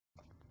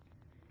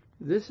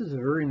This is a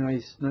very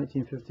nice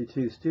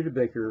 1952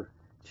 Studebaker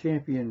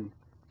Champion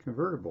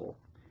convertible.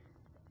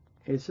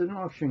 It's an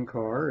auction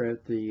car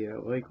at the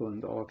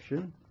Lakeland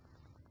auction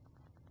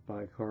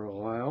by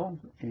Carlisle,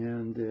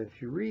 and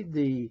if you read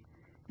the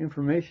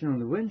information on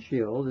the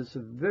windshield, it's a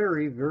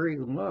very, very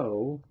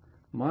low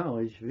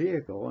mileage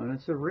vehicle, and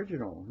it's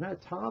original.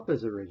 That top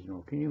is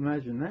original. Can you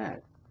imagine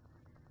that?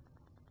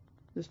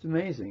 Just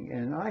amazing.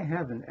 And I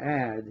have an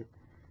ad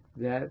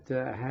that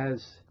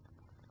has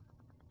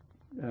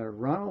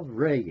Ronald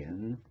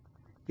Reagan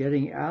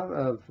getting out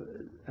of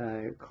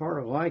a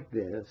car like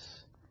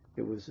this.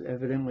 It was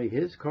evidently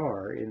his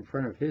car in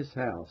front of his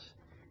house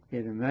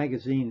in a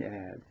magazine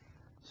ad.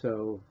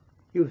 So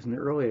he was an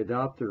early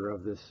adopter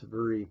of this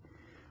very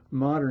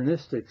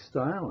modernistic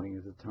styling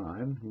at the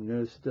time. You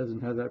notice it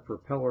doesn't have that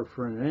propeller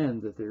front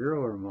end that the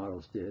earlier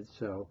models did,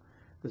 so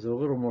it's a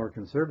little more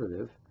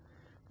conservative.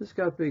 This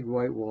got big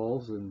white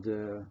walls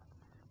and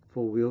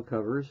full wheel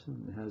covers,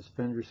 and it has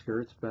fender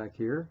skirts back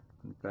here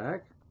and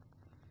back.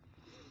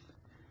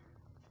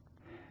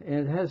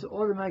 And it has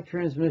automatic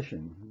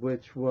transmission,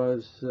 which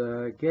was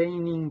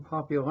gaining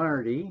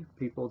popularity.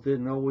 People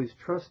didn't always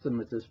trust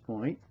them at this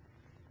point.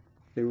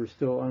 They were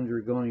still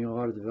undergoing a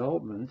lot of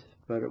development,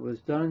 but it was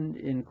done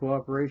in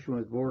cooperation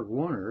with Borg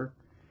Warner,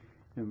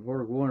 and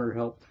Borg Warner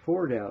helped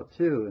Ford out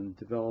too in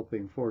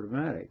developing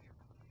Ford-O-Matic.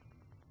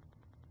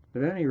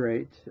 But at any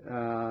rate,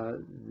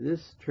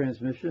 this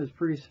transmission is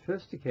pretty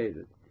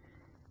sophisticated.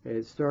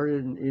 It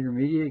started in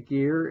intermediate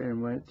gear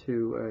and went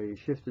to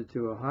shifted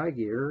to a high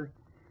gear,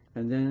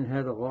 and then it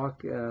had a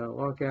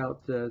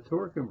lockout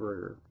torque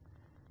converter.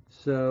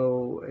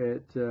 So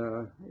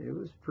it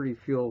was pretty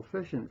fuel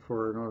efficient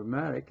for an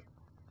automatic,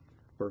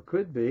 or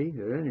could be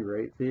at any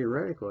rate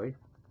theoretically.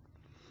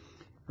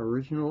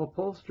 Original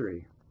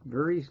upholstery,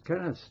 very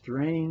kind of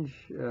strange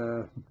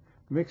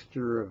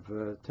mixture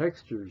of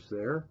textures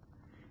there.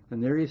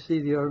 And there you see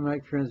the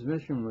automatic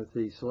transmission with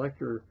the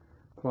selector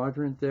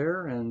quadrant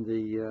there and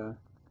the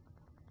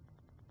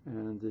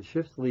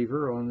shift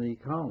lever on the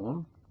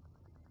column.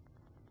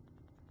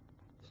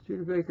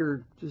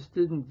 Studebaker just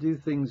didn't do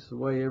things the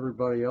way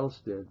everybody else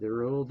did. They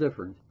were a little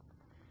different.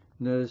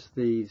 Notice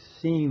the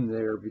seam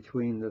there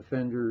between the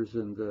fenders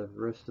and the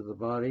rest of the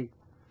body.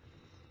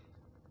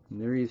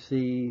 And there you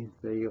see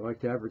they like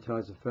to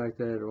advertise the fact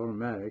that it had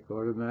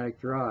automatic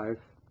drive.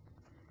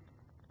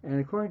 And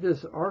according to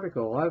this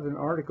article, I have an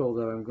article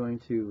that I'm going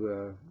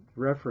to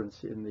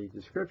reference in the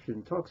description.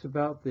 It talks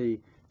about the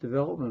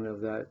development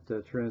of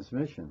that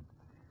transmission.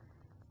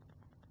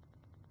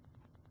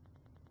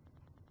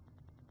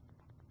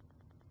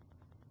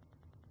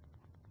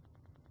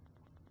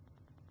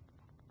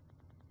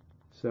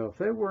 So if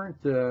they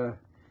weren't,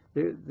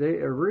 they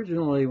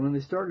originally, when they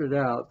started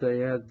out,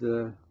 they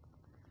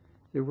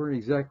weren't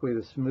exactly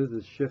the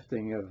smoothest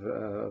shifting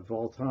of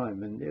all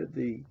time, and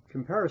the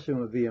comparison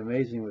would be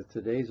amazing with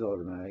today's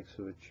automatics,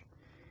 which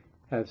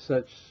have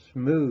such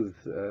smooth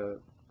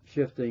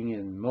shifting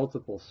in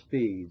multiple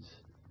speeds.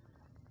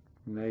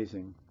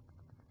 Amazing.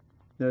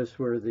 Notice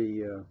where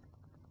the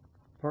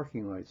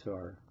parking lights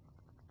are.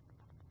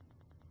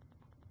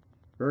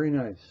 Very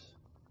nice.